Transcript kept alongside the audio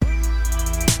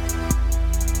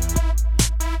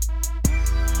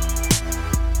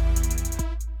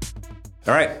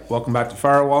All right, welcome back to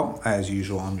Firewall. As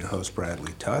usual, I'm your host,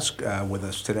 Bradley Tusk. With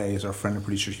us today is our friend and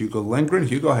producer, Hugo Lindgren.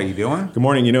 Hugo, how you doing? Good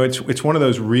morning. You know, it's one of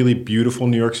those really beautiful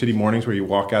New York City mornings where you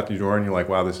walk out the door and you're like,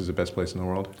 wow, this is the best place in the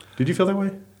world. Did you feel that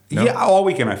way? No? Yeah, all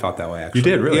weekend I felt that way, actually. You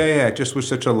did, really? Yeah, it just was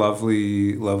such a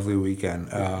lovely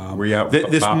weekend. Were you out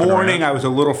this bopping morning, around? I was a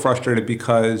little frustrated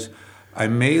because I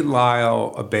made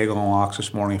Lyle a bagel and lox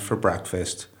this morning for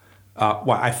breakfast.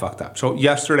 I fucked up. So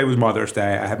yesterday was Mother's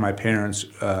Day. I had my parents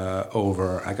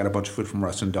over. I got a bunch of food from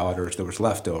Russ and Daughters. There was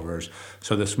leftovers.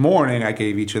 So this morning, I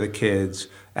gave each of the kids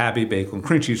Abby bagel and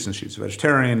cream cheese since she's a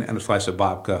vegetarian and a slice of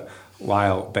babka.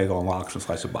 Lyle bagel and lox and a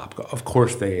slice of babka. Of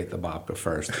course, they ate the babka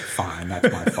first. Fine,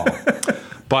 that's my fault.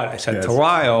 But I said to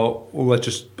Lyle, well,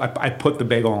 I put the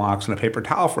bagel and lox in a paper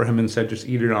towel for him and said, just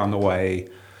eat it on the way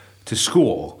to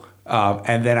school.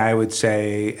 And then I would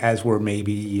say, as we're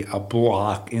maybe a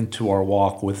block into our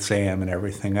walk with Sam and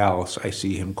everything else, I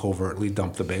see him covertly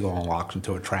dump the bagel and lox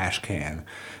into a trash can.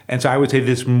 And so I would say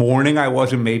this morning I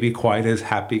wasn't maybe quite as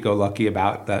happy-go-lucky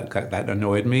about that. That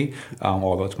annoyed me,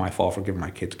 although it's my fault for giving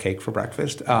my kids cake for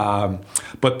breakfast.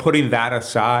 But putting that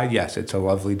aside, yes, it's a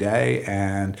lovely day.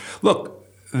 And look,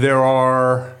 there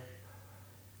are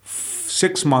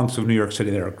 6 months of New York City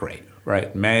that are great,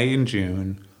 right? May and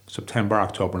June. September,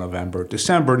 October, November,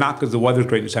 December, not because the weather's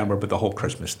great in December, but the whole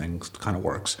Christmas thing kind of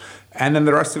works. And then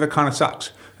the rest of it kind of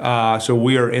sucks. So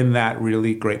we are in that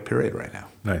really great period right now.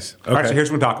 Nice. Okay. All right, so here's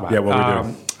what we'll talk about. Yeah, what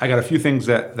we do. I got a few things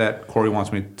that Corey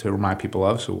wants me to remind people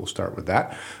of, so we'll start with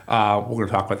that. We're going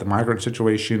to talk about the migrant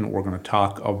situation. We're going to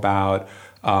talk about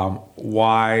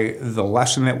why the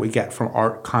lesson that we get from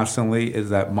art constantly is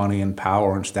that money and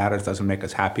power and status doesn't make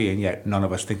us happy, and yet none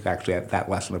of us think actually that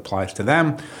lesson applies to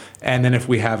them. And then if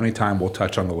we have any time, we'll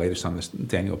touch on the latest on this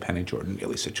Daniel Penny, Jordan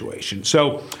Neely situation.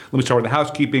 So let me start with the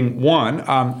housekeeping.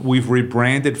 One, we've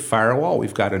rebranded Firewall.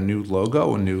 We've got a new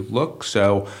logo, a new look.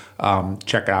 So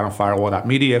check it out on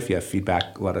firewall.media. If you have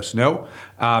feedback, let us know.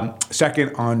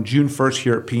 Second, on June 1st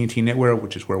here at P&T Knitwear,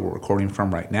 which is where we're recording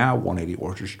from right now, 180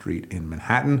 Orchard Street in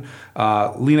Manhattan,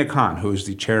 Lena Khan, who is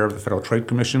the chair of the Federal Trade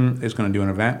Commission, is going to do an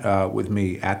event with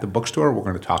me at the bookstore. We're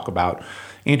going to talk about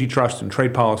antitrust and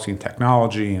trade policy and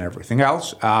technology and everything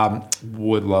else.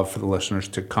 Would love for the listeners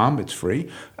to come. It's free.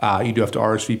 You do have to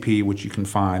RSVP, which you can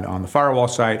find on the Firewall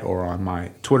site or on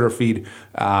my Twitter feed,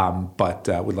 but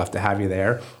we'd love to have you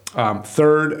there.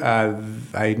 Third,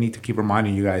 I need to keep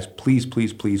reminding you guys, please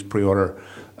pre-order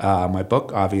my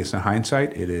book, Obvious in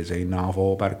Hindsight. It is a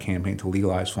novel about a campaign to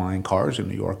legalize flying cars in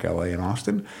New York, LA, and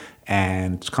Austin.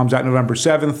 And it comes out November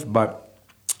 7th, but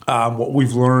what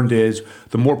we've learned is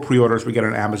the more pre-orders we get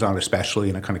on Amazon especially,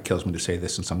 and it kind of kills me to say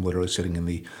this since I'm literally sitting in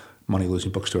the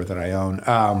money-losing bookstore that I own,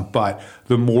 but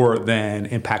the more then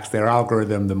impacts their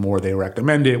algorithm, the more they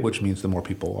recommend it, which means the more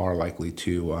people are likely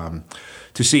to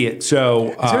see it.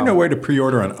 So, is there no way to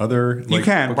pre-order on other? You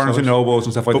can, Barnes and Nobles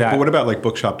and stuff like that. But what about like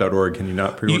bookshop.org? Can you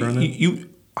not pre-order on that?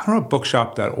 I don't know,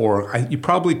 bookshop.org. You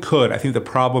probably could. I think the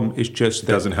problem is just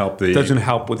that doesn't help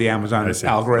with the Amazon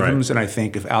algorithms. Right. And I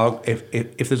think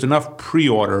if there's enough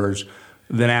pre-orders,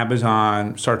 then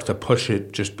Amazon starts to push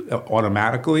it just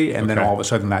automatically, and then all of a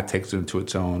sudden that takes it into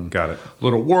its own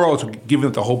little world. So given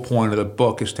that the whole point of the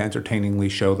book is to entertainingly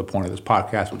show the point of this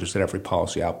podcast, which is that every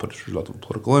policy output is a result of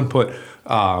political input,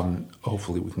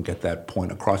 hopefully we can get that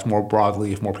point across more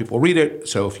broadly if more people read it.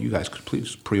 So if you guys could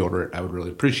please pre-order it, I would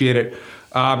really appreciate it.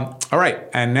 All right,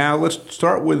 and now let's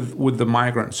start with the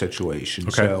migrant situation.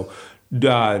 Okay. So do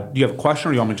you have a question,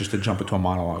 or do you want me just to jump into a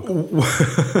monologue?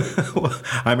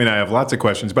 I mean, I have lots of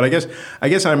questions, but I guess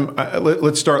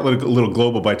let's start a little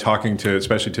global by talking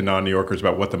especially to non-New Yorkers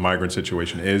about what the migrant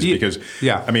situation is, because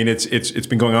I mean it's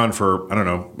been going on for, I don't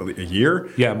know, a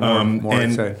year. Yeah, more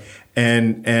I'd say.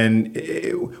 And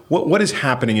what is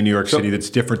happening in New York City that's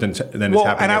different than is happening everywhere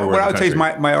in the country? What I would say is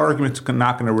my argument's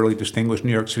not going to really distinguish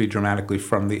New York City dramatically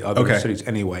from the other cities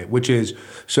anyway, which is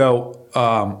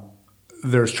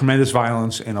there's tremendous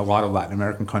violence in a lot of Latin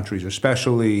American countries,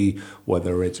 especially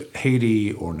whether it's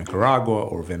Haiti or Nicaragua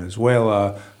or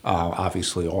Venezuela,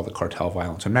 obviously all the cartel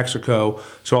violence in Mexico.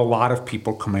 So a lot of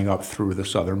people coming up through the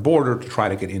southern border to try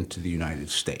to get into the United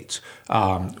States.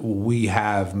 We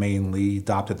have mainly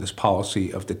adopted this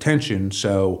policy of detention.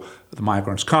 So the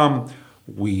migrants come,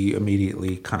 we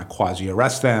immediately kind of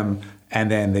quasi-arrest them, and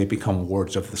then they become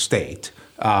wards of the state.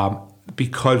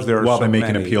 Because there are while they make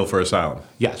an appeal for asylum.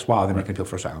 Yes, while they make an appeal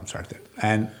for asylum. Sorry.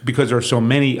 And because there are so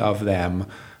many of them,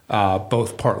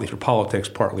 both partly for politics,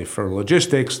 partly for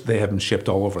logistics, they have been shipped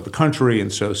all over the country.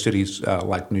 And so cities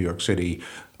like New York City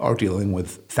are dealing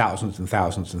with thousands and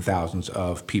thousands and thousands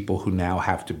of people who now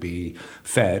have to be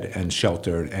fed and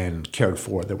sheltered and cared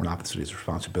for that were not the city's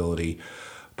responsibility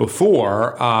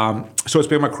before. So it's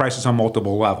been a crisis on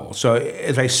multiple levels. So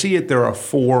as I see it, there are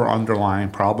 4 underlying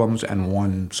problems and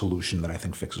 1 solution that I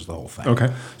think fixes the whole thing. Okay.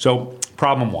 So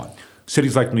problem 1.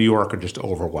 Cities like New York are just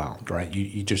overwhelmed, right?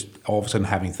 You just all of a sudden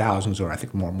having thousands, or I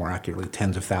think more accurately,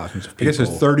 tens of thousands of people. I guess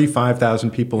there's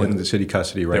 35,000 people in the city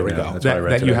custody right now. There we go. That's what I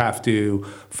read that you have to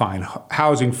find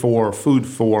housing for, food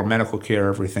for, medical care,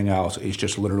 everything else is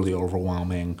just literally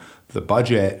overwhelming the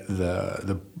budget,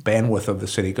 the bandwidth of the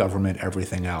city government,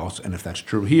 everything else. And if that's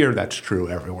true here, that's true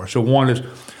everywhere. So 1 is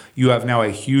you have now a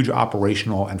huge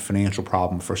operational and financial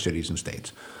problem for cities and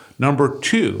states. Number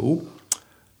 2,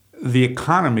 the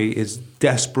economy is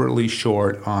desperately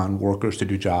short on workers to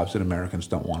do jobs that Americans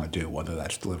don't want to do, whether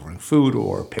that's delivering food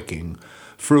or picking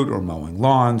fruit or mowing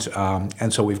lawns.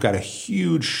 And so we've got a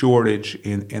huge shortage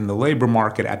in the labor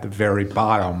market at the very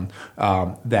bottom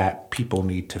that people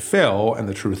need to fill. And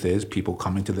the truth is, people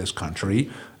coming to this country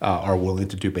are willing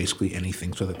to do basically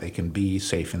anything so that they can be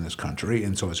safe in this country.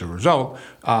 And so as a result,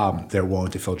 they're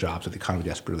willing to fill jobs that the economy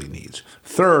desperately needs.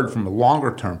 Third, from a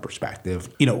longer term perspective,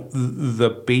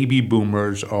 the baby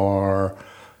boomers are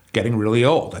getting really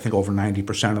old. I think over 90%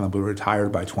 of them will be retired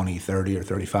by 2030 or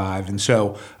 35. And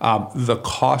so the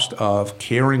cost of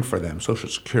caring for them, Social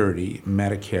Security,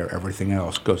 Medicare, everything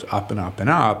else, goes up and up and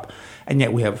up. And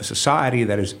yet we have a society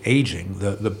that is aging.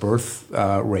 The birth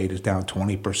rate is down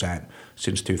 20%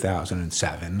 since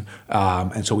 2007.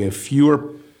 And so we have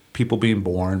fewer people being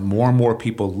born, more and more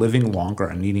people living longer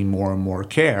and needing more and more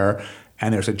care.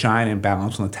 And there's a giant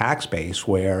imbalance in the tax base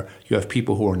where you have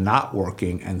people who are not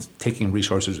working and taking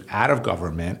resources out of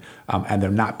government, and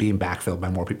they're not being backfilled by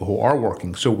more people who are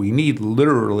working. So we need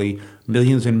literally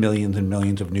millions and millions and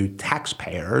millions of new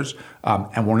taxpayers,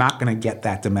 and we're not going to get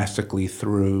that domestically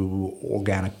through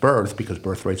organic birth because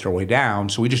birth rates are way down.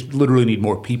 So we just literally need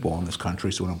more people in this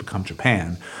country so we don't become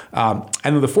Japan. And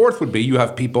then the fourth would be you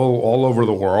have people all over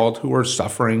the world who are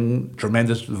suffering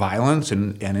tremendous violence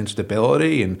and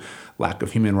instability and lack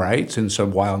of human rights. And so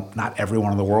while not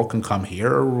everyone in the world can come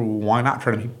here, why not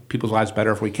try to make people's lives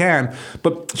better if we can?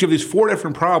 But so you have these 4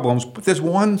 different problems, but there's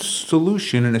one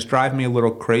solution, and it's driving me a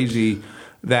little crazy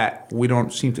that we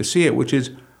don't seem to see it, which is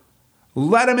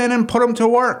let them in and put them to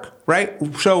work, right?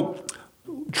 So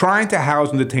trying to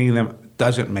house and detain them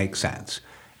doesn't make sense.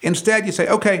 Instead, you say,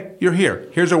 okay, you're here.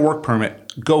 Here's a work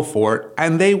permit. Go for it.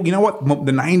 And they, you know what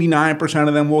the 99%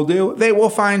 of them will do? They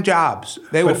will find jobs.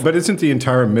 But isn't the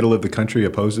entire middle of the country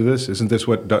opposed to this? Isn't this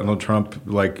what Donald Trump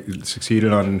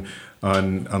succeeded on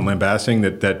lambasting,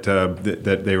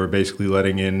 that they were basically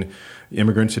letting in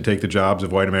immigrants to take the jobs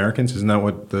of white Americans? Isn't that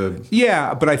what the...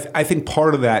 Yeah, but I think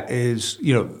part of that is,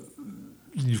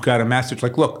 you've got a message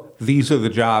like, look, these are the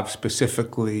jobs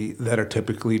specifically that are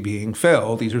typically being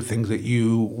filled. These are things that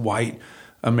you, white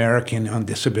American on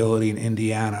disability in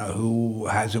Indiana, who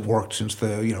hasn't worked since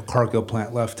the Cargill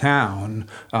plant left town,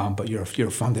 but you're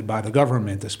funded by the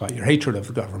government despite your hatred of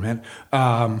the government.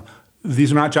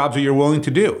 These are not jobs that you're willing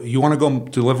to do. You want to go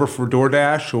deliver for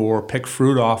DoorDash or pick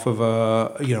fruit off of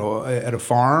at a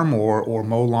farm or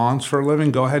mow lawns for a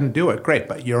living, go ahead and do it. Great,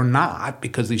 but you're not,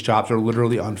 because these jobs are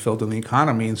literally unfilled in the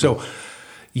economy. And so,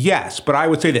 yes, but I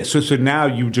would say this. So now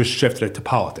you just shifted it to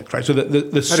politics, right? So the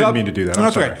I didn't mean to do that.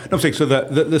 I'm sorry. Okay. No, I'm saying, so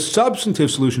the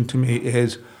substantive solution to me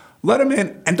is let them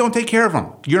in and don't take care of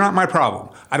them. You're not my problem.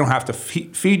 I don't have to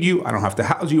feed you. I don't have to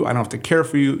house you. I don't have to care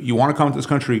for you. You want to come to this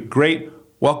country? Great.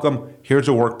 Welcome. Here's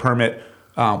a work permit.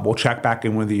 We'll check back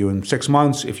in with you in 6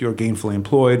 months. If you're gainfully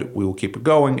employed, we will keep it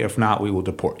going. If not, we will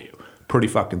deport you. Pretty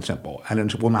fucking simple. And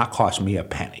it will not cost me a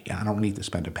penny. I don't need to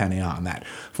spend a penny on that.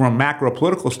 From a macro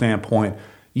political standpoint,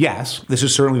 yes, this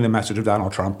is certainly the message of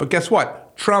Donald Trump. But guess what?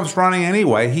 Trump's running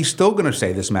anyway. He's still going to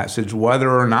say this message, whether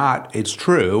or not it's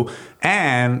true.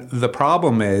 And the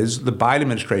problem is the Biden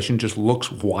administration just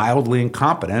looks wildly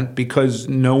incompetent because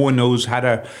no one knows how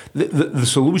to... The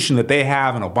solution that they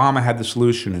have, and Obama had the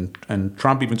solution, and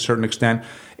Trump even to a certain extent,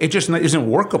 it just isn't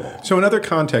workable. So in other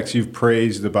contexts, you've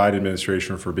praised the Biden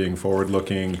administration for being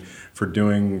forward-looking, for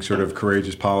doing sort of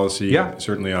courageous policy,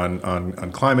 certainly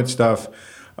on climate stuff,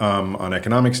 on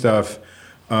economic stuff.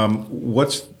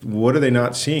 What are they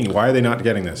not seeing? Why are they not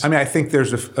getting this? I mean, I think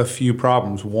there's a few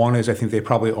problems. One is I think they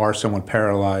probably are somewhat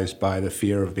paralyzed by the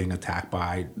fear of being attacked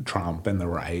by Trump and the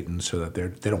right, and so that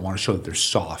they don't want to show that they're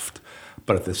soft.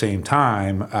 But at the same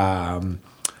time,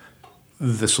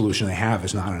 the solution they have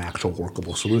is not an actual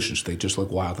workable solution. So they just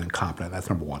look wildly incompetent. That's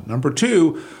number one. Number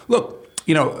two, look,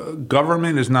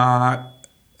 government is not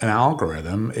an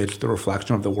algorithm. It's the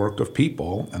reflection of the work of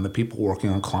people, and the people working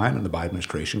on climate in the Biden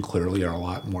administration clearly are a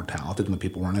lot more talented than the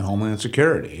people running Homeland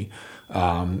Security.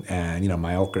 And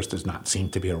Mayorkas does not seem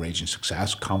to be a raging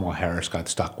success. Kamala Harris got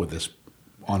stuck with this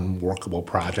unworkable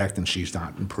project, and she's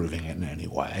not improving it in any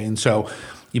way. And so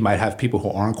you might have people who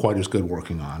aren't quite as good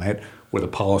working on it, where the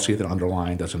policy that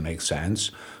underlying doesn't make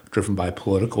sense, driven by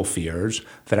political fears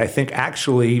that I think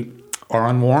actually are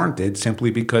unwarranted,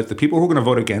 simply because the people who are going to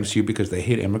vote against you because they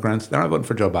hate immigrants, they're not voting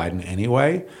for Joe Biden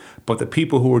anyway. But the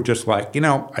people who are just like,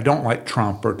 I don't like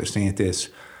Trump or DeSantis,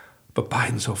 but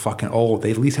Biden's so fucking old,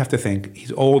 they at least have to think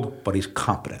he's old, but he's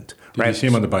competent. Did you see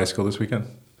him on the bicycle this weekend?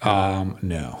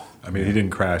 No. I mean, he didn't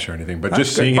crash or anything, but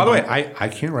just seeing him. By the way, I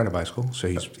can't ride a bicycle, so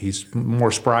he's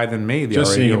more spry than me.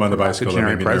 Just seeing him on the bicycle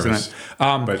made me president.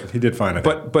 nervous. But he did fine, I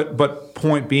think. But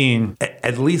point being,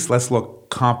 at least let's look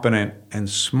competent and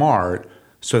smart,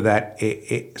 so that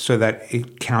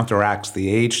it counteracts the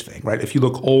age thing, right? If you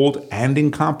look old and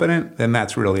incompetent, then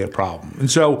that's really a problem. And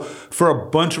so, for a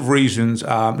bunch of reasons,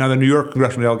 now the New York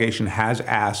congressional delegation has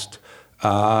asked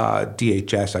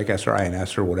DHS, I guess, or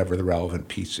INS, or whatever the relevant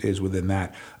piece is within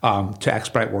that, to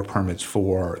expedite work permits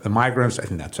for the migrants. I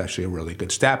think that's actually a really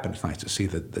good step, and it's nice to see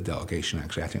the delegation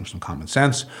actually acting with some common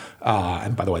sense.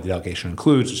 And by the way, the delegation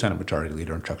includes the Senate Majority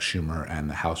Leader Chuck Schumer and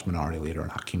the House Minority Leader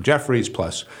Hakeem Jeffries,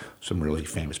 plus some really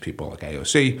famous people like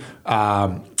AOC.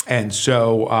 And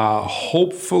so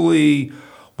hopefully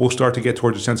we'll start to get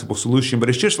towards a sensible solution. But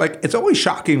it's just like, it's always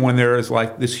shocking when there is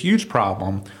like this huge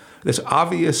problem, this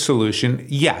obvious solution.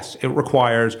 Yes, it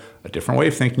requires a different way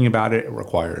of thinking about it. It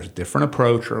requires a different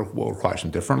approach, or will require some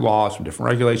different laws, some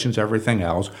different regulations, everything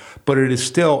else. But it is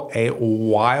still a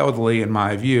wildly, in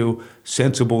my view,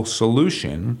 sensible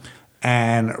solution.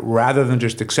 And rather than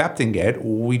just accepting it,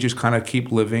 we just kind of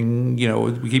keep living,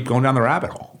 we keep going down the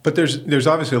rabbit hole. But there's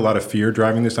obviously a lot of fear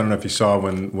driving this. I don't know if you saw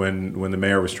when the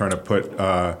mayor was trying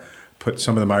to put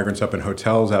some of the migrants up in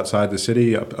hotels outside the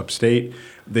city, upstate.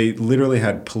 They literally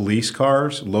had police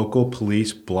cars, local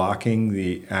police, blocking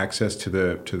the access to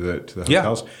the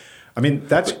hotels. Yeah. I mean,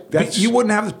 that's you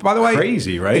wouldn't have this. By the way,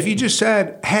 crazy, right? If you just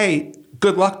said, "Hey,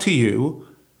 good luck to you,"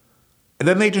 and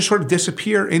then they just sort of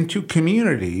disappear into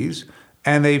communities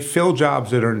and they fill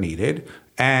jobs that are needed.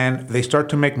 And they start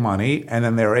to make money, and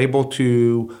then they're able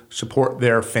to support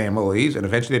their families, and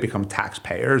eventually they become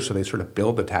taxpayers, so they sort of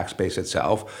build the tax base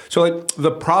itself. So like, the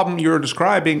problem you're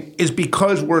describing is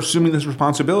because we're assuming this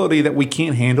responsibility that we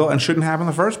can't handle and shouldn't have in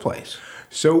the first place.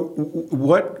 So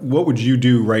what would you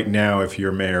do right now if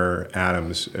you're Mayor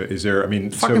Adams?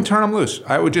 Fucking turn them loose.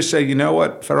 I would just say, you know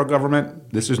what, federal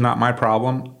government, this is not my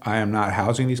problem. I am not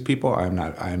housing these people. I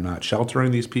am not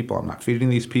sheltering these people. I'm not feeding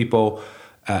these people.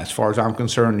 As far as I'm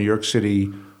concerned, New York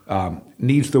City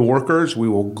needs the workers. We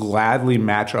will gladly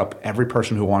match up every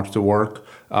person who wants to work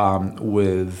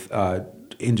with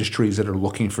industries that are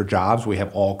looking for jobs. We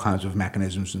have all kinds of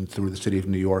mechanisms through the city of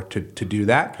New York to do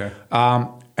that. Okay.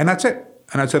 And that's it.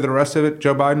 And I'd say the rest of it,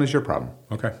 Joe Biden, is your problem.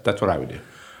 Okay. That's what I would do.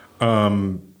 Are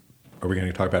we going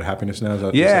to talk about happiness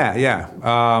now?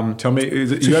 Yeah. Tell me.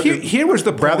 Here was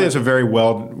the Bradley has a very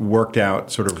well worked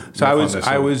out sort of. So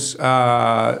I was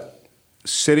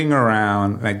sitting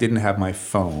around, and I didn't have my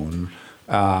phone,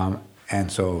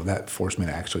 and so that forced me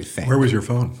to actually think. Where was your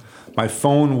phone? My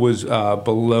phone was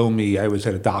below me. I was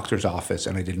at a doctor's office,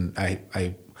 and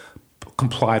I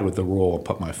complied with the rule and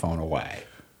put my phone away.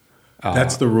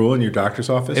 That's the rule in your doctor's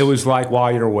office? It was like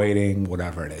while you're waiting,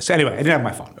 whatever it is. Anyway, I didn't have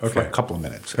my phone for a couple of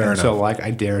minutes. Fair enough. So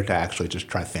I dared to actually just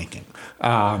try thinking.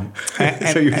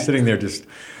 So you were sitting there just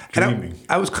dreaming.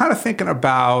 I was kind of thinking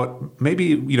about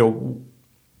maybe,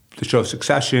 the show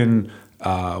Succession,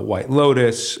 White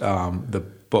Lotus, the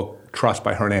book Trust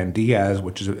by Hernan Diaz,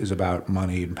 which is about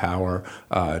money and power,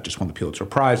 just won the Pulitzer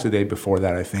Prize the day before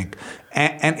that, I think.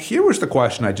 And here was the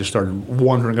question I just started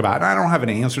wondering about. And I don't have an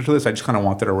answer to this. I just kind of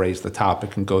wanted to raise the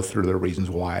topic and go through the reasons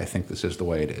why I think this is the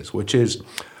way it is, which is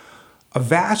a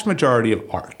vast majority of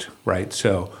art, right?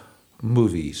 So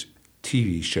movies,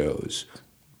 TV shows,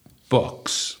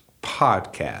 books,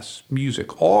 podcasts,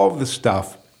 music, all of the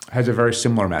stuff has a very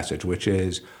similar message, which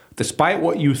is despite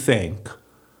what you think,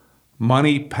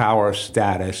 money, power,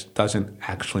 status doesn't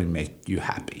actually make you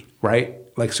happy, right?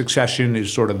 Like Succession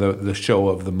is sort of the show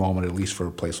of the moment, at least for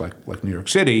a place like New York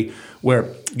City, where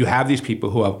you have these people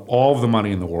who have all of the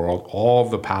money in the world, all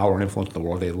of the power and influence in the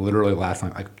world. They literally last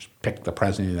night picked the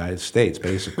president of the United States,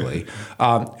 basically.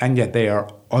 And yet they are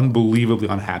unbelievably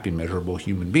unhappy, miserable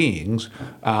human beings.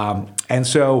 And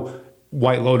so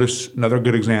White Lotus, another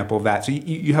good example of that. So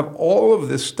you have all of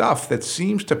this stuff that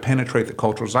seems to penetrate the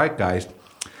cultural zeitgeist.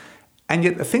 And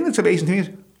yet the thing that's amazing to me is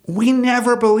we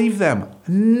never believe them.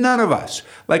 None of us.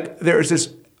 Like there's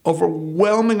this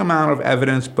overwhelming amount of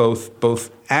evidence,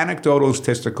 both anecdotal,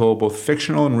 statistical, both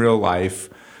fictional and real life,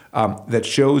 that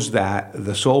shows that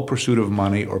the sole pursuit of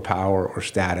money or power or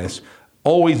status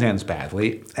always ends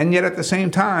badly. And yet at the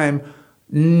same time,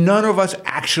 none of us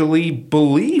actually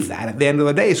believe that at the end of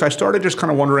the day. So I started just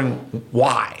kind of wondering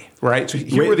why, right? So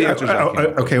here were the answers.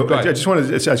 Okay, I just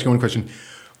wanted to ask you one question.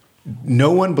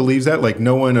 No one believes that? Like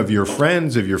no one of your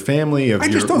friends, of your family, of I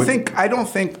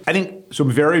think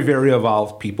some very, very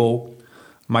evolved people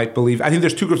might believe. I think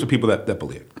there's two groups of people that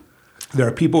believe. There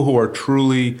are people who are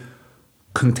truly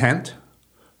content,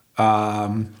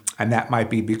 and that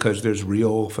might be because there's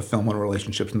real fulfillment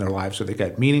relationships in their lives that they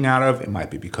get meaning out of. It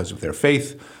might be because of their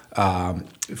faith.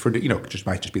 Just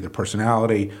might just be their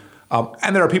personality.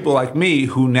 And there are people like me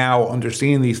who now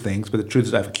understand these things, but the truth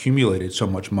is I've accumulated so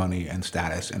much money and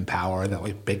status and power that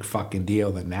like big fucking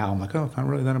deal that now I'm like, oh, it's not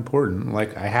really that important.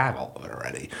 Like I have all of it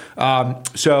already.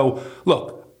 So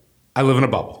look, I live in a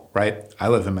bubble, right? I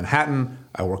live in Manhattan.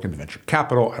 I work in venture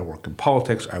capital. I work in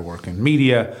politics. I work in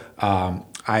media.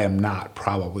 I am not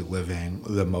probably living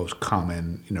the most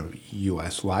common,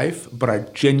 U.S. life, but I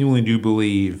genuinely do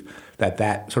believe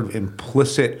that sort of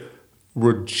implicit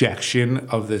rejection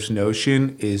of this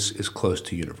notion is close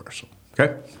to universal.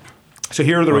 Okay? So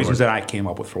here are the reasons that I came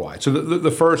up with for why. So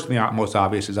the first and the most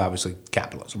obvious is obviously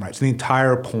capitalism, right? So the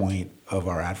entire point of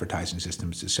our advertising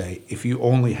system is to say, if you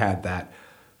only had that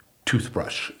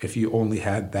toothbrush, if you only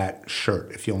had that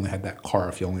shirt, if you only had that car,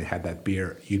 if you only had that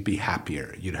beer, you'd be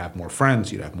happier. You'd have more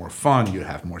friends, you'd have more fun, you'd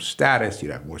have more status,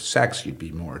 you'd have more sex, you'd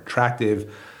be more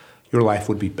attractive. Your life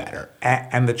would be better.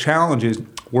 And the challenge is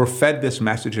we're fed this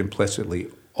message implicitly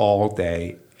all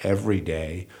day, every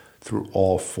day, through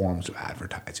all forms of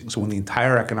advertising. So when the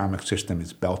entire economic system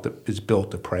is built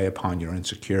to prey upon your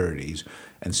insecurities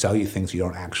and sell you things you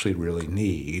don't actually really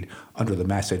need under the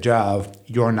message of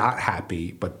you're not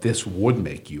happy, but this would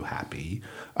make you happy,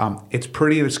 it's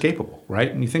pretty inescapable,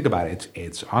 right? And you think about it,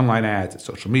 it's online ads, it's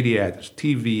social media ads, it's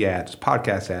TV ads,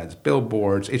 podcast ads,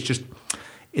 billboards.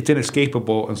 It's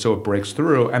inescapable, and so it breaks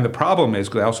through. And the problem is,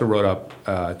 because I also wrote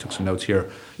up, took some notes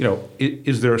here,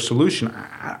 is there a solution?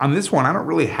 On this one, I don't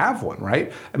really have one,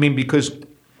 right? I mean, because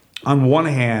on one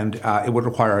hand, it would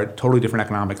require a totally different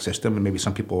economic system, and maybe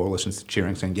some people will listen to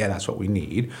cheering saying, yeah, that's what we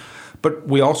need. But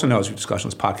we also know, as we've discussed on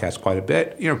this podcast quite a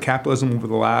bit, capitalism over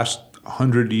the last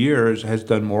 100 years has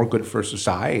done more good for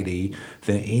society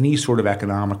than any sort of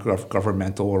economic,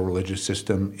 governmental, or religious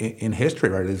system in history,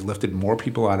 right? It has lifted more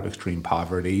people out of extreme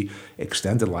poverty,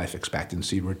 extended life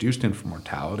expectancy, reduced infant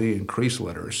mortality, increased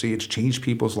literacy. It's changed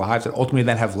people's lives that ultimately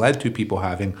then have led to people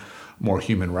having more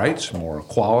human rights, more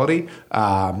equality.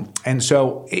 And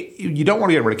so you don't want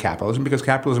to get rid of capitalism because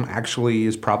capitalism actually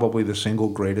is probably the single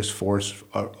greatest force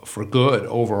for good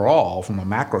overall from a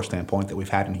macro standpoint that we've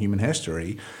had in human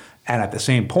history. And at the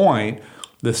same point,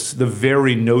 the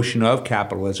very notion of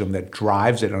capitalism that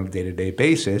drives it on a day-to-day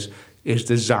basis is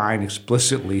designed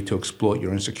explicitly to exploit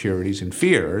your insecurities and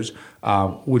fears,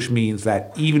 which means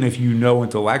that even if you know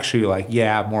intellectually, like,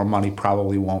 yeah, more money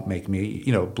probably won't make me,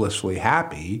 blissfully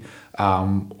happy,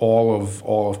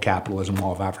 all of capitalism,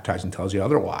 all of advertising tells you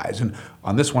otherwise. And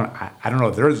on this one, I don't know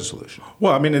if there is a solution.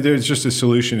 Well, I mean, there's just a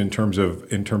solution in terms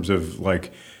of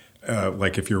like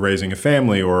if you're raising a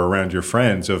family or around your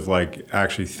friends, of like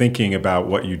actually thinking about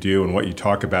what you do and what you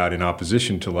talk about in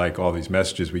opposition to like all these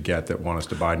messages we get that want us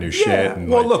to buy new shit. And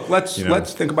well, look, let's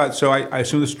think about. So I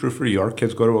assume this is true for you. Our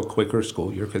kids go to a Quaker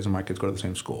school. Your kids and my kids go to the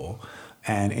same school.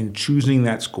 And in choosing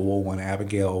that school, when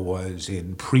Abigail was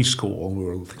in preschool, we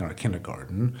were thinking of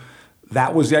kindergarten.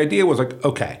 That was the idea. Was like,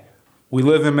 okay, we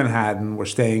live in Manhattan. We're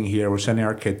staying here. We're sending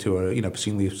our kid to a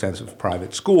obscenely expensive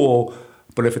private school.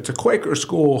 But if it's a Quaker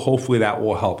school, hopefully that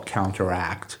will help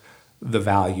counteract the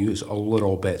values a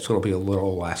little bit, so it'll be a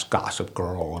little less Gossip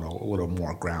Girl and a little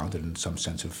more grounded in some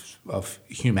sense of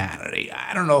humanity.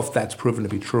 I don't know if that's proven to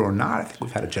be true or not. I think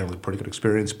we've had a generally pretty good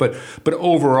experience, but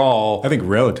overall, I think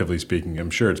relatively speaking, I'm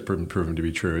sure it's proven to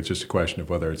be true. It's just a question of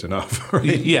whether it's enough.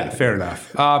 Right? Yeah, fair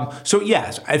enough. So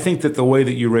yes, I think that the way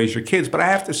that you raise your kids, but I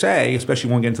have to say, especially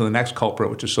when we get into the next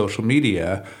culprit, which is social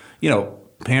media,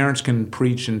 parents can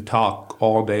preach and talk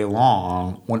all day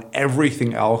long when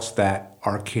everything else that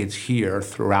our kids hear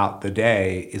throughout the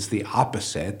day is the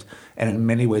opposite. And in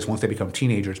many ways, once they become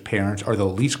teenagers, parents are the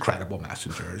least credible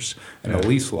messengers and the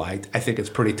least liked. I think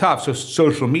it's pretty tough. So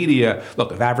social media,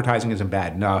 look, if advertising isn't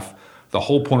bad enough, the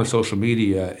whole point of social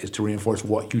media is to reinforce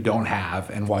what you don't have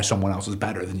and why someone else is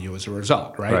better than you as a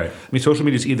result, right? I mean, social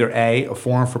media is either a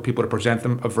forum for people to present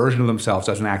them, a version of themselves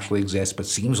doesn't actually exist but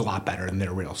seems a lot better than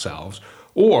their real selves,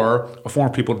 or a form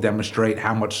for people to demonstrate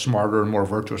how much smarter and more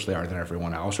virtuous they are than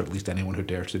everyone else, or at least anyone who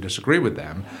dares to disagree with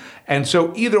them. And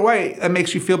so either way, it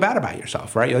makes you feel bad about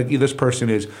yourself, right? Like, this person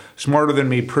is smarter than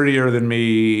me, prettier than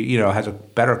me, has a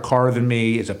better car than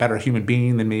me, is a better human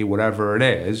being than me, whatever it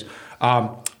is.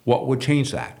 What would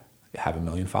change that? You have 1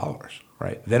 million followers,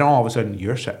 right? Then all of a sudden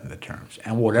you're setting the terms.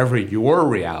 And whatever your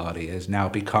reality is now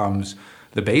becomes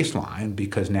the baseline,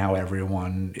 because now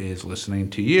everyone is listening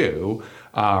to you.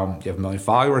 You have 1 million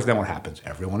followers, then what happens?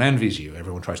 Everyone envies you.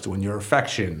 Everyone tries to win your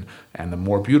affection. And the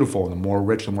more beautiful, and the more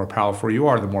rich, the more powerful you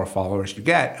are, the more followers you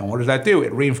get. And what does that do?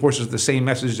 It reinforces the same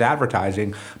message as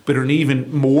advertising, but in an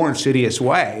even more insidious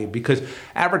way, because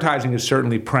advertising is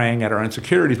certainly preying at our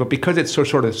insecurities, but because it's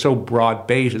so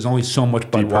broad-based, there's only so much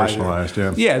Budweiser. Depersonalized,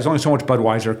 yeah. Yeah, there's only so much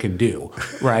Budweiser can do,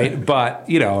 right? But,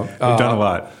 We've done a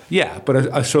lot. Yeah, but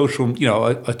a social,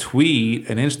 a tweet,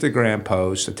 an Instagram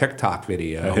post, a TikTok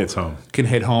video. It hits home. Can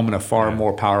hit home in a far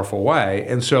more powerful way.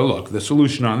 And so, look, the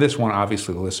solution on this one,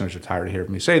 obviously the listeners are tired of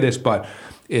hearing me say this, but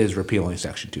is repealing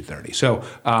Section 230. So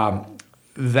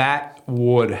that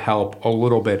would help a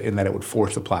little bit in that it would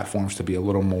force the platforms to be a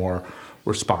little more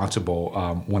responsible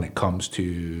when it comes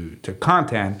to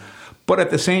content. But at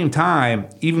the same time,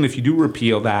 even if you do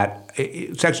repeal that,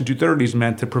 Section 230 is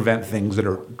meant to prevent things that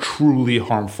are truly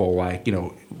harmful, like,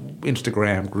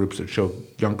 Instagram groups that show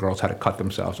young girls how to cut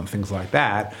themselves and things like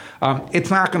that. It's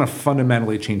not going to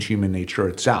fundamentally change human nature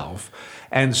itself.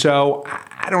 And so,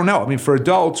 I don't know. I mean, for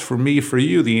adults, for me, for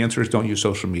you, the answer is don't use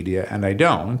social media, and I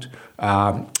don't.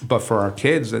 But for our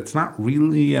kids, it's not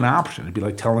really an option. It'd be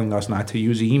like telling us not to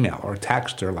use email or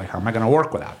text, or like, how am I going to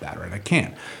work without that, right? I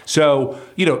can't. So,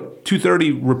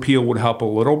 230 repeal would help a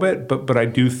little bit, but I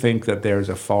do think that there's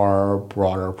a far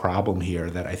broader problem here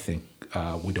that I think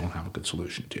we don't have a good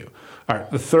solution to. All right,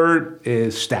 the third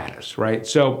is status, right?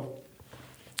 So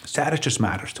status just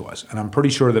matters to us. And I'm pretty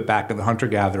sure that back in the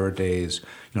hunter-gatherer days,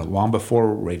 long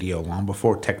before radio, long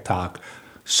before TikTok,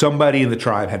 somebody in the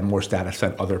tribe had more status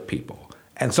than other people.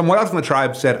 And someone else in the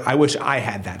tribe said, I wish I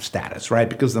had that status, right?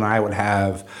 Because then I would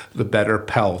have the better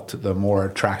pelt, the more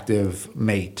attractive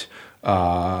mate,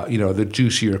 the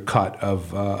juicier cut of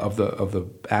the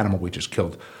animal we just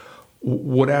killed,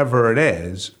 whatever it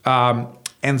is.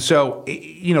 And so,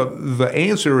 the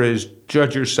answer is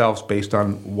judge yourselves based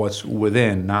on what's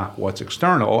within, not what's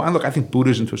external. And look, I think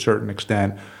Buddhism to a certain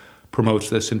extent promotes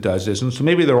this and does this. And so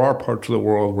maybe there are parts of the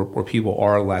world where people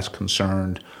are less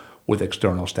concerned with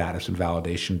external status and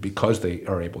validation because they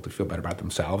are able to feel better about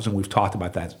themselves. And we've talked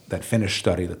about that Finnish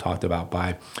study that talked about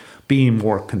by being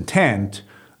more content,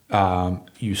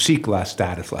 you seek less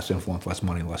status, less influence, less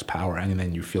money, less power, and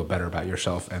then you feel better about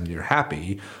yourself and you're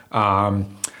happy.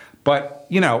 But,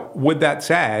 with that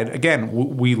said, again,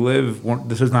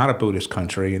 this is not a Buddhist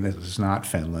country, and this is not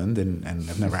Finland, and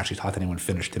I've never actually taught anyone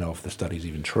Finnish to know if the study's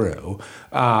even true.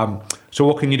 So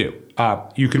what can you do?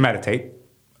 You can meditate.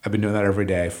 I've been doing that every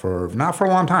day not for a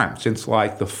long time, since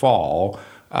like the fall.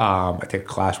 I take a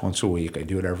class once a week. I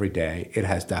do it every day. It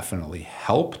has definitely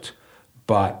helped,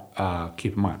 but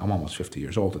keep in mind, I'm almost 50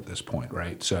 years old at this point,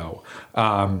 right? So,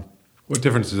 what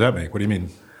difference does that make? What do you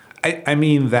mean? I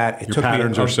mean that it Your took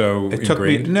patterns me. Are so it took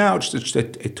ingrained? me. No,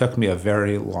 it took me a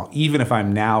very long. Even if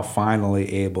I'm now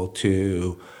finally able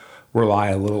to rely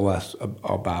a little less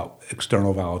about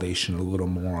external validation, a little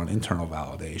more on internal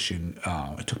validation,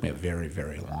 it took me a very,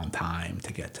 very long time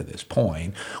to get to this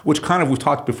point. Which we've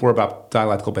talked before about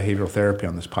dialectical behavioral therapy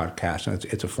on this podcast, and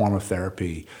it's a form of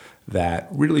therapy that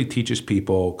really teaches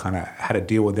people kind of how to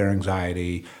deal with their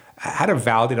anxiety, how to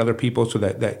validate other people so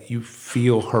that you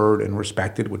feel heard and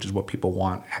respected, which is what people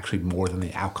want actually more than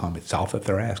the outcome itself that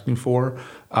they're asking for.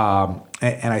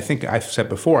 And I think I've said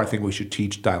before, I think we should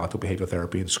teach dialectical behavioral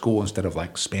therapy in school instead of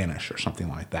like Spanish or something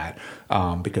like that,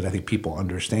 because I think people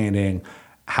understanding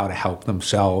how to help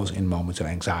themselves in moments of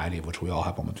anxiety, of which we all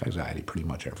have moments of anxiety pretty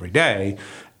much every day,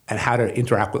 and how to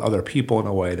interact with other people in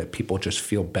a way that people just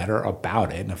feel better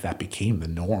about it. And if that became the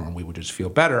norm, we would just feel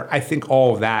better. I think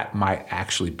all of that might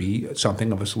actually be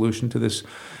something of a solution to this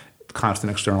constant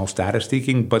external status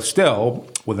seeking, but still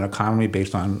with an economy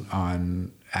based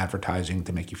on advertising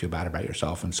to make you feel bad about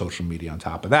yourself and social media on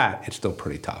top of that, it's still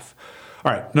pretty tough.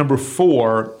 All right, number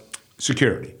 4,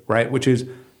 security, right? Which is,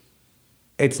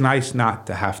 it's nice not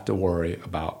to have to worry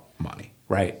about money.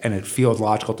 Right, and it feels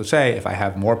logical to say, if I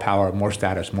have more power, more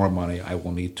status, more money, I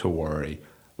will need to worry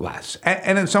less.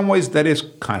 And in some ways, that is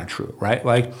kind of true, right?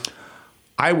 Like,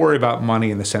 I worry about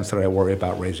money in the sense that I worry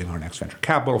about raising our next venture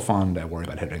capital fund. I worry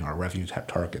about hitting our revenue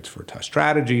targets for Test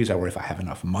Strategies. I worry if I have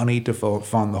enough money to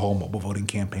fund the whole mobile voting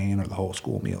campaign or the whole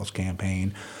school meals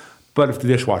campaign. But if the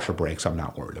dishwasher breaks, I'm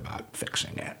not worried about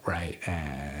fixing it, right?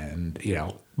 And,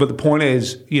 but the point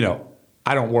is,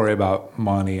 I don't worry about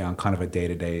money on kind of a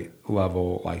day-to-day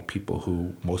level like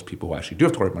most people who actually do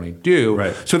have to worry about money do.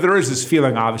 Right. So there is this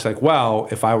feeling, obviously, like, well,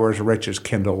 if I were as rich as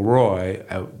Kendall Roy,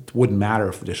 it wouldn't matter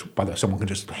if someone could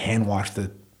just hand wash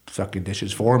the fucking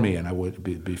dishes for me and I would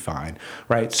be fine,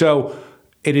 right? So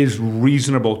it is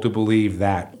reasonable to believe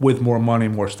that with more money,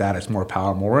 more status, more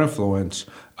power, more influence,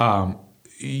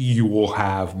 you will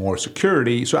have more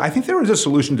security. So I think there is a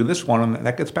solution to this one, and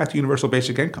that gets back to universal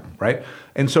basic income, right?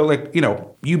 And so,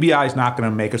 UBI is not going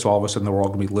to make us all of a sudden we're all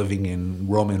going to be living in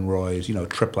Roman Roy's,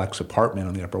 triplex apartment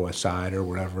on the Upper West Side or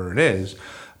whatever it is.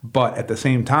 But at the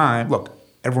same time, look,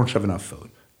 everyone should have enough food.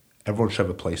 Everyone should have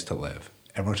a place to live.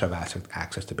 Everyone should have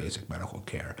access to basic medical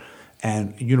care.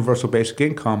 And universal basic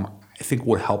income, I think,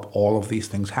 would help all of these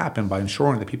things happen by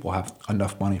ensuring that people have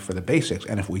enough money for the basics.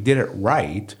 And if we did it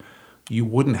right, you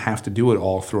wouldn't have to do it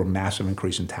all through a massive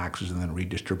increase in taxes and then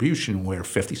redistribution where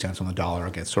 50 cents on the dollar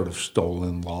gets sort of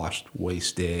stolen, lost,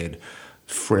 wasted,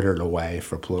 frittered away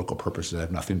for political purposes that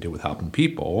have nothing to do with helping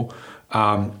people.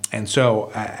 And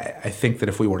so I think that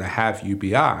if we were to have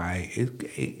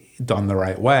UBI done the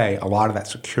right way, a lot of that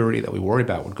security that we worry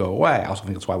about would go away. I also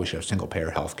think that's why we should have single-payer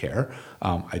health care.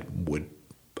 I would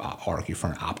argue for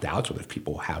an opt-out so that if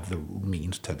people have the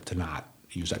means to not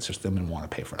use that system and want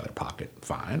to pay for it out of their pocket,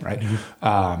 fine, right?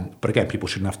 Mm-hmm. But again, people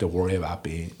shouldn't have to worry about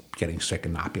getting sick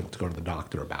and not being able to go to the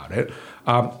doctor about it.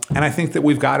 And I think that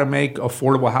we've got to make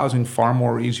affordable housing far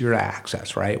more easier to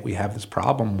access, right? We have this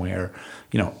problem where,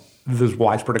 there's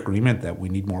widespread agreement that we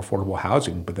need more affordable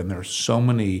housing, but then there's so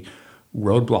many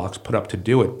roadblocks put up to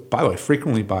do it, by the way,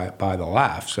 frequently by the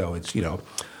left. So it's,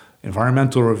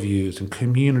 environmental reviews and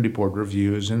community board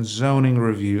reviews and zoning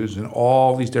reviews and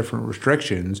all these different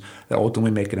restrictions that ultimately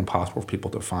make it impossible for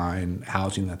people to find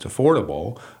housing that's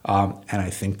affordable. And I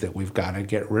think that we've got to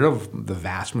get rid of the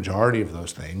vast majority of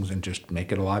those things and just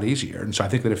make it a lot easier. And so I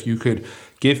think that if you could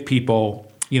give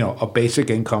people, a basic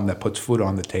income that puts food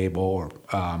on the table,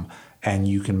 and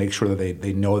you can make sure that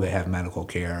they know they have medical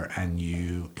care and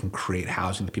you can create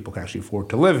housing that people can actually afford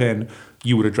to live in,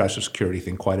 you would address the security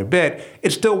thing quite a bit.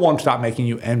 It still won't stop making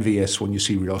you envious when you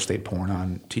see real estate porn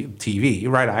on TV,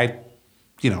 right? I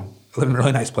live in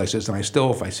really nice places, and I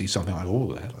still, if I see something like,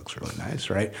 oh, that looks really nice,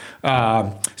 right?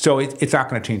 So it's not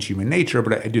going to change human nature,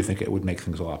 but I do think it would make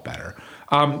things a lot better.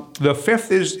 The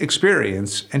fifth is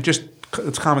experience, and just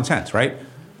it's common sense, right?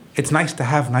 It's nice to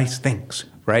have nice things,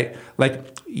 right?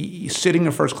 Like sitting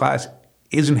in first class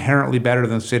is inherently better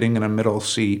than sitting in a middle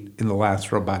seat in the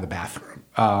last row by the bathroom.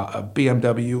 A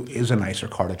BMW is a nicer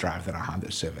car to drive than a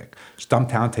Honda Civic.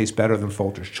 Stumptown tastes better than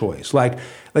Folgers Choice. Like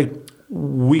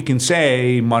we can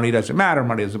say money doesn't matter,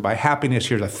 money doesn't buy happiness.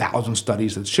 Here's 1,000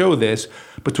 studies that show this.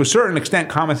 But to a certain extent,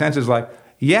 common sense is like,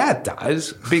 yeah, it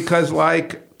does. Because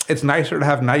it's nicer to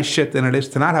have nice shit than it is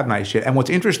to not have nice shit. And what's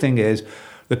interesting is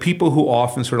the people who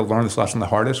often sort of learn this lesson the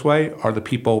hardest way are the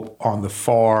people on the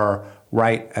far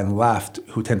right and left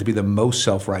who tend to be the most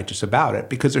self-righteous about it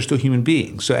because they're still human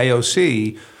beings. So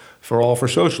AOC, for All for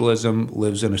Socialism,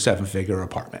 lives in a 7-figure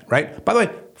apartment, right? By the way,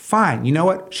 fine. You know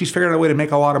what? She's figured out a way to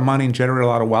make a lot of money and generate a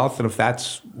lot of wealth, and if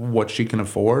that's what she can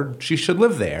afford, she should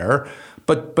live there.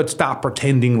 But stop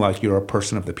pretending like you're a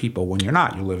person of the people when you're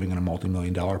not. You're living in a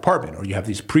multi-million-dollar apartment, or you have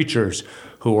these preachers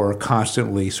who are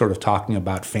constantly sort of talking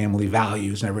about family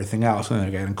values and everything else, and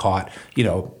they're getting caught,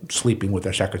 sleeping with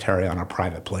their secretary on a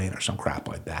private plane or some crap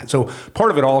like that. So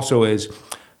part of it also is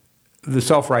the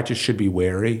self-righteous should be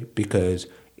wary because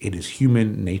it is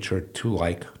human nature to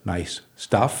like nice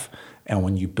stuff. And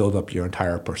when you build up your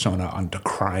entire persona on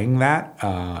decrying that,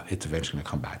 it's eventually going to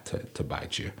come back to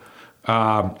bite you.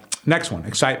 Next one,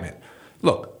 excitement.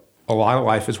 Look, a lot of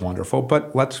life is wonderful,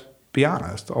 but let's be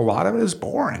honest, a lot of it is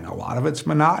boring. A lot of it's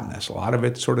monotonous. A lot of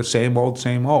it's sort of same old,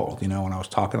 same old. When I was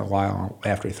talking a while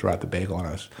after he threw out the bagel and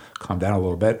I was calmed down a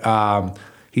little bit,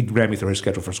 he ran me through his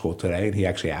schedule for school today, and he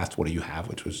actually asked, what do you have,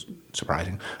 which was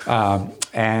surprising. I've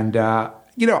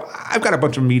got a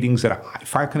bunch of meetings that I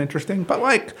find kind of interesting,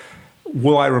 but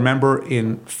will I remember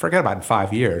forget about in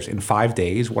 5 years, in 5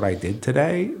 days what I did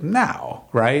today? No,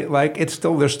 right? It's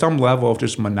still, there's some level of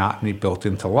just monotony built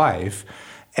into life.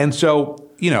 And so,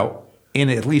 in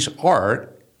at least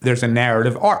art, there's a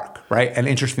narrative arc, right? And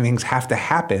interesting things have to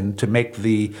happen to make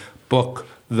the book,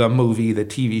 the movie, the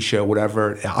TV show,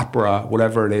 whatever, the opera,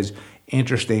 whatever it is,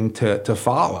 interesting to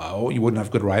follow. You wouldn't have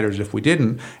good writers if we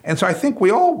didn't. And so I think we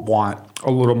all want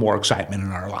a little more excitement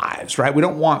in our lives, right? We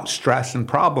don't want stress and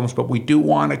problems, but we do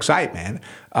want excitement.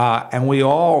 And we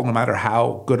all, no matter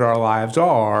how good our lives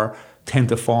are, tend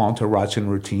to fall into ruts and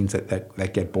routines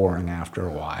that get boring after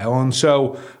a while. And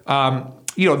so,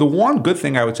 the one good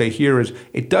thing I would say here is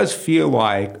it does feel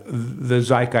like the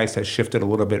zeitgeist has shifted a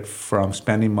little bit from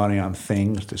spending money on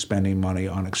things to spending money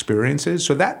on experiences.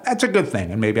 So that's a good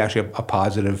thing, and maybe actually a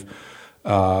positive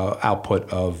output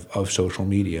of social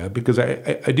media, because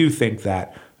I do think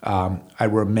that I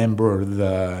remember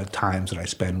the times that I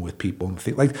spend with people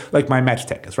and like my Mets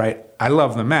tickets, right? I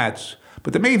love the Mets,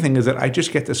 but the main thing is that I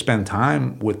just get to spend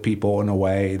time with people in a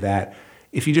way that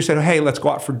if you just said, hey, let's go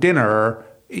out for dinner,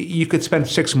 you could spend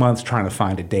 6 months trying to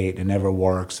find a date and it never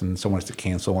works and someone has to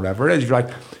cancel, whatever it is. You're like,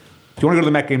 do you want to go to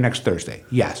the Met game next Thursday?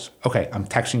 Yes. Okay, I'm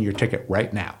texting your ticket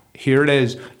right now. Here it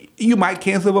is. You might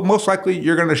cancel, but most likely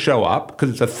you're going to show up because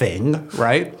it's a thing,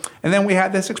 right? And then we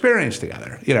had this experience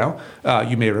together.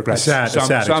 You may regret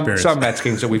some Mets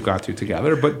games that we've gone to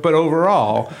together, but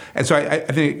overall, and so I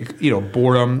think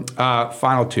boredom.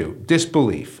 Final two,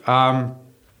 disbelief. I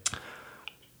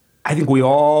think we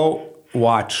all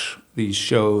watch these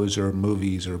shows or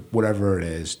movies or whatever it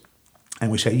is, and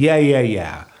we say,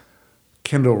 yeah,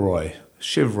 Kendall Roy,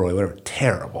 Shiv Roy, whatever,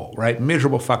 terrible, right?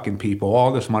 Miserable fucking people,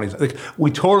 all this money. Like,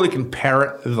 we totally can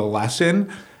parrot the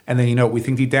lesson, and then we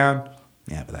think deep down,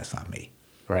 yeah, but that's not me,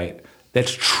 right?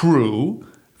 That's true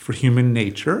for human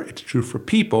nature. It's true for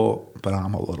people, but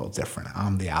I'm a little different.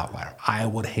 I'm the outlier. I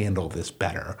would handle this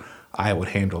better. I would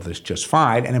handle this just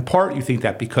fine. And in part, you think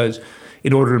that because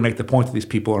in order to make the point that these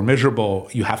people are miserable,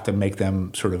 you have to make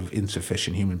them sort of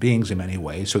insufficient human beings in many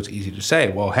ways. So it's easy to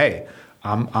say, well, hey,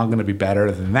 I'm going to be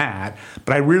better than that.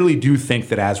 But I really do think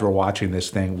that as we're watching this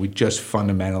thing, we just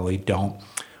fundamentally don't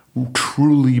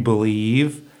truly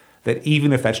believe that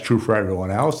even if that's true for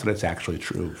everyone else, that it's actually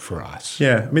true for us.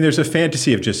 Yeah. I mean, there's a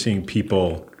fantasy of just seeing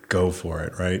people go for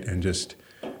it, right? And just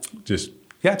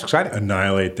yeah, it's exciting.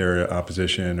 Annihilate their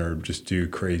opposition or just do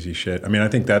crazy shit. I mean, I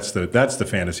think that's the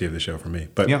fantasy of the show for me.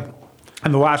 But yeah.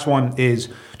 And the last one is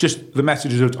just the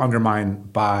messages that's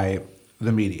undermined by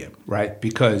the media, right?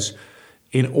 Because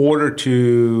in order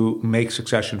to make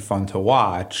Succession fun to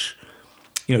watch,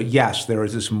 yes, there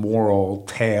is this moral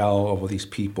tale of all these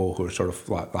people who are sort of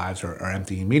lives are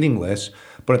empty and meaningless,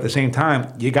 but at the same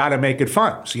time, you got to make it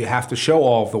fun. So you have to show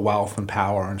all of the wealth and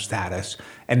power and status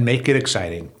and make it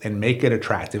exciting and make it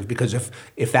attractive, because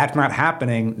if that's not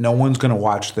happening, no one's going to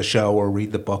watch the show or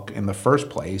read the book in the first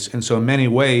place. And so in many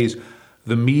ways,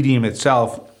 the medium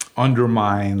itself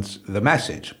undermines the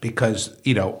message, because,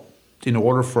 in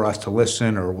order for us to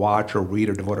listen or watch or read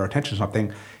or devote our attention to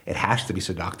something, it has to be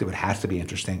seductive, it has to be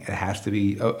interesting, it has to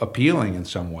be appealing in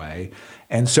some way.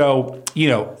 And so,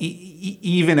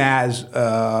 even as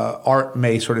art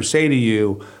may sort of say to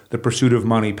you, the pursuit of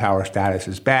money, power, status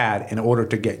is bad, in order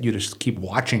to get you to keep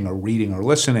watching or reading or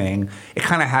listening, it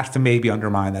kind of has to maybe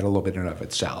undermine that a little bit in and of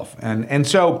itself. And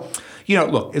so,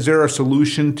 look, is there a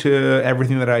solution to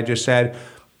everything that I just said?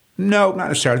 No, not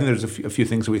necessarily. I think there's a few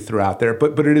things that we threw out there,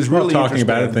 but it is really talking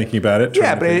about it, thinking about it.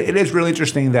 Yeah, but it is really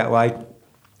interesting that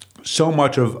so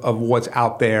much of what's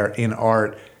out there in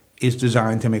art is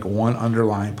designed to make one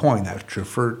underlying point. That's true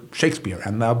for Shakespeare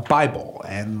and the Bible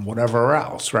and whatever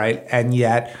else, right? And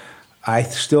yet, I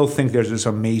still think there's this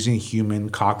amazing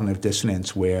human cognitive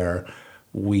dissonance where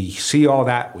we see all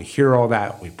that, we hear all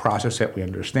that, we process it, we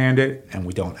understand it, and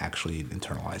we don't actually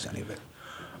internalize any of it.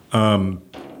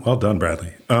 Well done,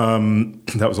 Bradley.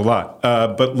 That was a lot.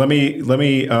 But let me.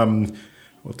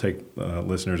 We'll take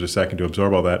listeners a second to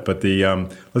absorb all that. But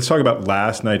let's talk about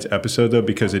last night's episode, though,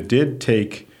 because it did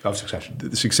take Succession.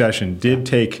 The Succession did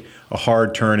take a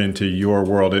hard turn into your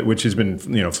world, which has been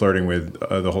flirting with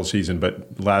the whole season.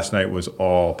 But last night was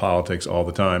all politics all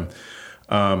the time.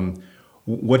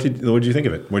 What did you think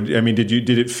of it?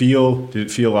 Did it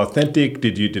feel authentic?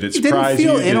 Did it surprise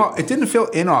you? It didn't feel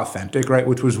inauthentic, right?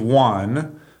 Which was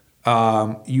one.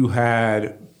 You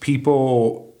had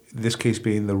people, this case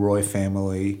being the Roy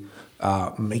family,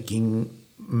 making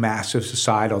massive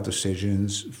societal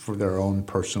decisions for their own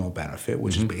personal benefit,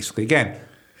 which is basically, again,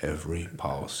 every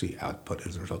policy output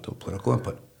is a result of political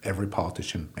input. Every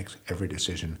politician makes every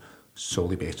decision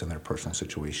solely based on their personal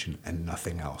situation and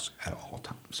nothing else at all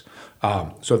times.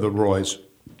 So the Roys,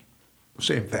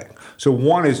 same thing. So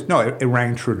one is, no, it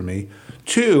rang true to me.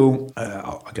 Two,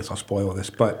 I guess I'll spoil this,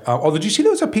 but did you see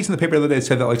there was a piece in the paper the other day that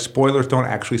said that spoilers don't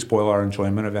actually spoil our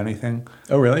enjoyment of anything?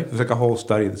 Oh, really? It was a whole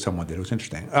study that someone did. It was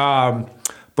interesting. So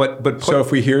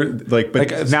if we hear now I'm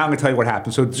going to tell you what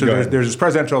happened. So there's this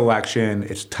presidential election.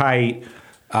 It's tight.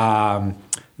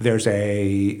 There's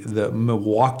the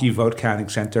Milwaukee vote counting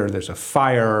center. There's a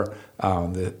fire.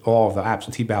 All of the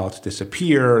absentee ballots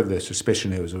disappear. The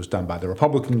suspicion is it was done by the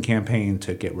Republican campaign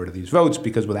to get rid of these votes,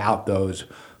 because without those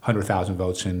 100,000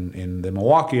 votes in the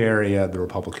Milwaukee area, the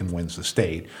Republican wins the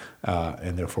state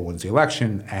and therefore wins the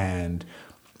election. And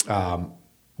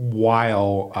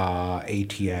while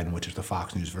ATN, which is the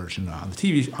Fox News version on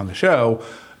the show,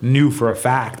 knew for a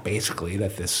fact basically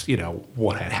that this,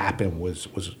 what had happened was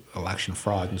election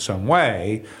fraud in some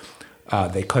way,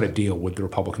 they cut a deal with the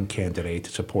Republican candidate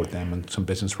to support them in some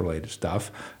business-related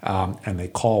stuff, and they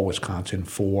call Wisconsin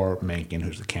for Manchin,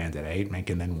 who's the candidate.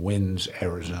 Manchin then wins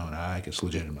Arizona, I guess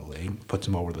legitimately, puts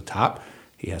him over the top.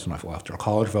 He has enough electoral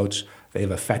college votes.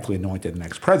 They've effectively anointed the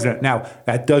next president. Now,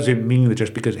 that doesn't mean that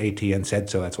just because ATN said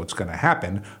so, that's what's going to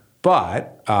happen.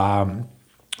 But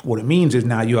what it means is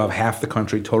now you have half the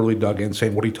country totally dug in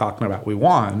saying, what are you talking about? We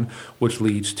won, which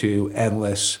leads to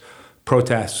endless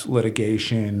protests,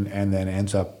 litigation, and then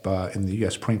ends up in the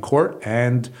U.S. Supreme Court.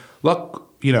 And look,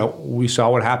 we saw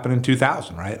what happened in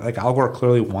 2000, right? Like Al Gore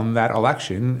clearly won that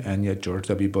election, and yet George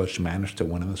W. Bush managed to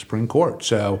win in the Supreme Court.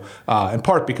 So, in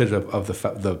part because of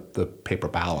the paper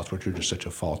ballots, which are just such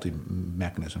a faulty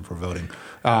mechanism for voting.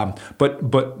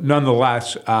 But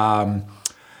nonetheless,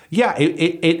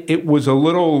 it was a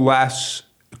little less.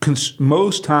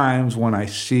 Most times when I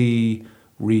see,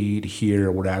 read, hear,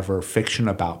 whatever, fiction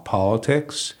about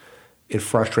politics, it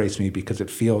frustrates me because it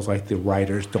feels like the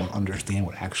writers don't understand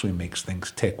what actually makes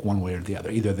things tick one way or the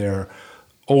other. Either they're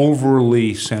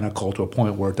overly cynical to a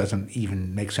point where it doesn't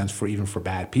even make sense for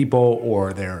bad people,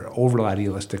 or they're overly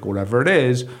idealistic, whatever it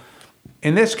is.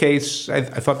 In this case, I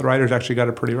thought the writers actually got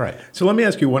it pretty right. So let me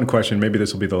ask you one question. Maybe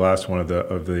this will be the last one of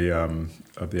the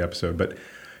episode. But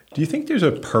do you think there's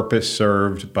a purpose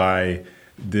served by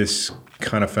this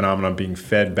kind of phenomenon being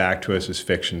fed back to us as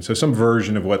fiction? So some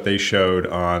version of what they showed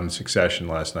on Succession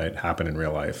last night happened in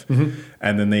real life. Mm-hmm.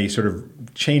 And then they sort of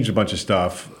changed a bunch of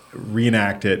stuff,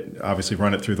 reenact it, obviously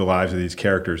run it through the lives of these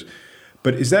characters.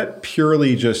 But is that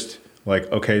purely just like,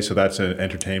 okay, so that's an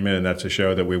entertainment and that's a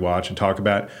show that we watch and talk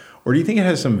about? Or do you think it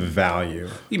has some value?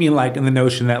 You mean like in the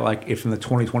notion that like if in the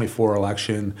 2024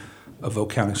 election a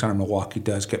vote counting center in Milwaukee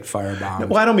does get firebombed?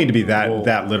 Well, I don't mean to be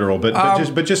that literal, but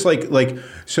just like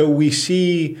so we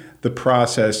see the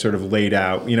process sort of laid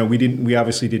out. We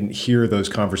obviously didn't hear those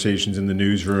conversations in the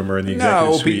newsroom or in the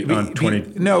executive suite on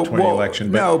 2020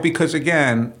 election. No, because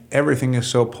again, everything is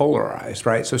so polarized,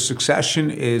 right? So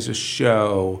Succession is a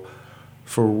show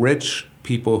for rich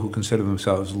people who consider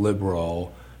themselves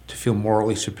liberal to feel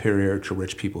morally superior to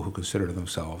rich people who consider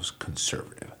themselves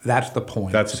conservative. That's the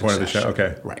point. That's the point of the show.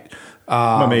 Okay, right.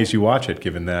 I'm amazed you watch it,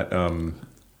 given that.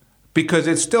 Because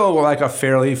it's still like a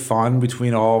fairly fun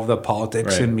between all of the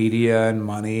politics and media and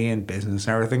money and business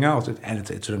and everything else, and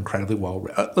it's an incredibly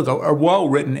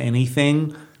well-written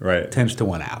anything tends to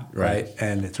win out, right?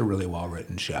 And it's a really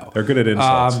well-written show. They're good at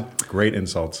insults. Great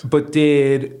insults. But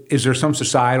is there some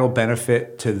societal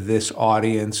benefit to this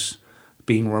audience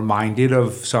being reminded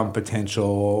of some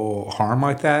potential harm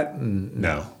like that?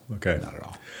 No. Okay. Not at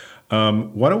all.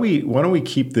 Why don't we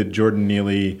keep the Jordan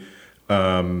Neely,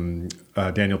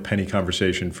 Daniel Penny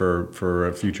conversation for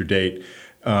a future date?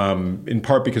 In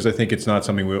part because I think it's not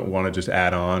something we want to just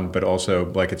add on, but also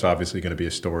like it's obviously going to be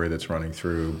a story that's running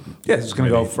through. Yes, it's going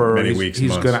to go for many weeks.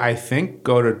 He's going to, I think,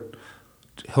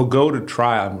 he'll go to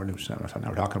trial. We're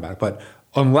talking about it, but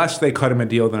unless they cut him a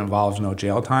deal that involves no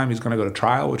jail time, he's going to go to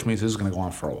trial, which means this is going to go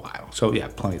on for a while. So yeah,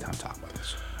 plenty of time to talk about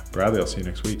this. Bradley, I'll see you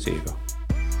next week. See you. Go.